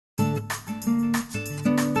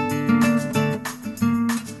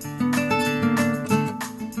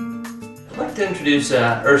to introduce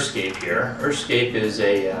Earthscape here. Earthscape is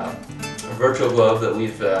a virtual globe that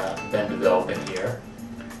we've been developing here.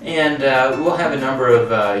 And we'll have a number of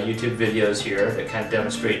YouTube videos here that kind of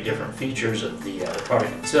demonstrate different features of the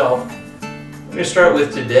product itself. What we're going to start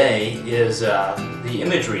with today is the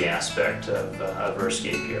imagery aspect of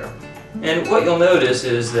Earthscape here. And what you'll notice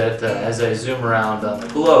is that as I zoom around on the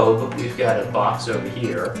globe, we've got a box over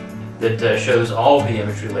here that shows all of the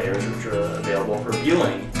imagery layers which are available for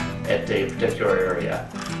viewing at a particular area.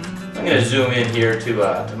 I'm going to zoom in here to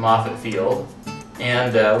Moffett Field,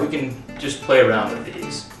 and we can just play around with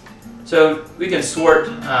these. So we can sort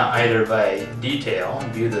either by detail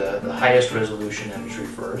and view the highest resolution imagery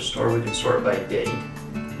first, or we can sort by date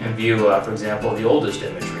and view, for example, the oldest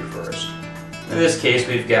imagery first. In this case,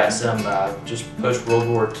 we've got some just post-World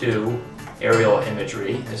War II aerial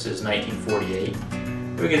imagery. This is 1948.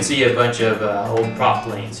 We can see a bunch of old prop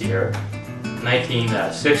planes here.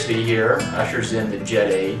 1960 here ushers in the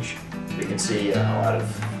jet age. We can see a lot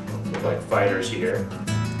of look like fighters here.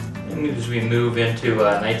 And as we move into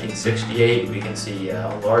 1968, we can see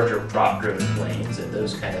larger prop-driven planes, and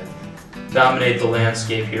those kind of dominate the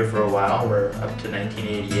landscape here for a while. We're up to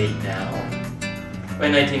 1988 now.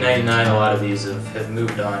 By 1999, a lot of these have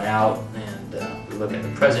moved on out, and we look at the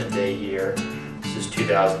present day here. This is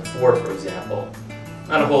 2004, for example.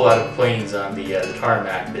 Not a whole lot of planes on the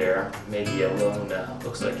tarmac there. Maybe a lone,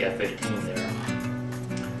 looks like F-18 there.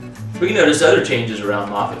 We can notice other changes around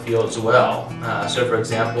Moffett Field as well. So for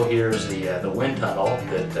example, here's the wind tunnel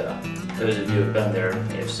that those of you who have been there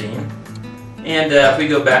may have seen. And if we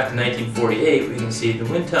go back to 1948, we can see the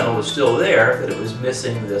wind tunnel was still there, but it was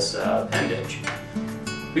missing this appendage.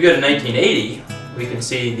 If we go to 1980, we can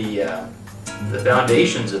see the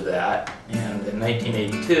foundations of that, and in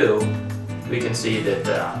 1982, we can see that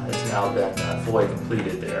it's now been fully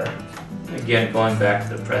completed there. And again, going back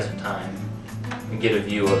to the present time, and get a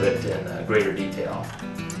view of it in greater detail.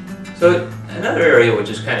 So another area which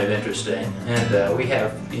is kind of interesting, and we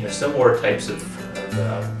have similar types of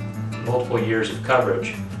multiple years of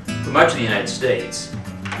coverage for much of the United States,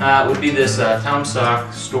 would be this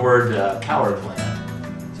Tomsock stored power plant.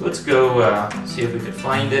 So let's go see if we could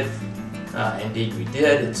find it. Indeed we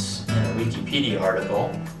did. It's in a Wikipedia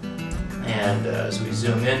article. And as we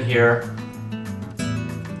zoom in here,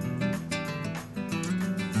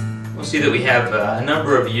 we'll see that we have a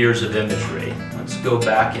number of years of imagery. Let's go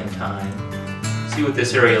back in time, see what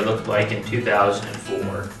this area looked like in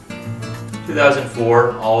 2004.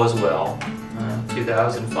 2004, all is well.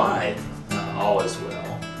 2005, all is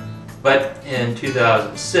well. But in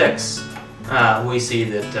 2006, we see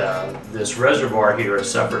that this reservoir here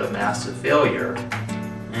has suffered a massive failure.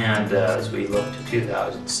 And as we look to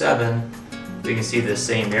 2007, we can see this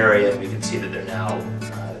same area, and we can see that they're now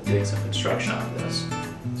doing some construction on this.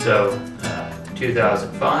 So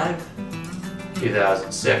 2005,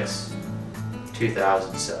 2006,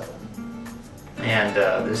 2007. And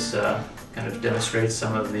this kind of demonstrates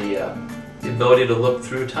some of the ability to look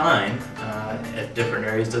through time at different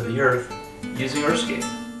areas of the Earth using Earthscape.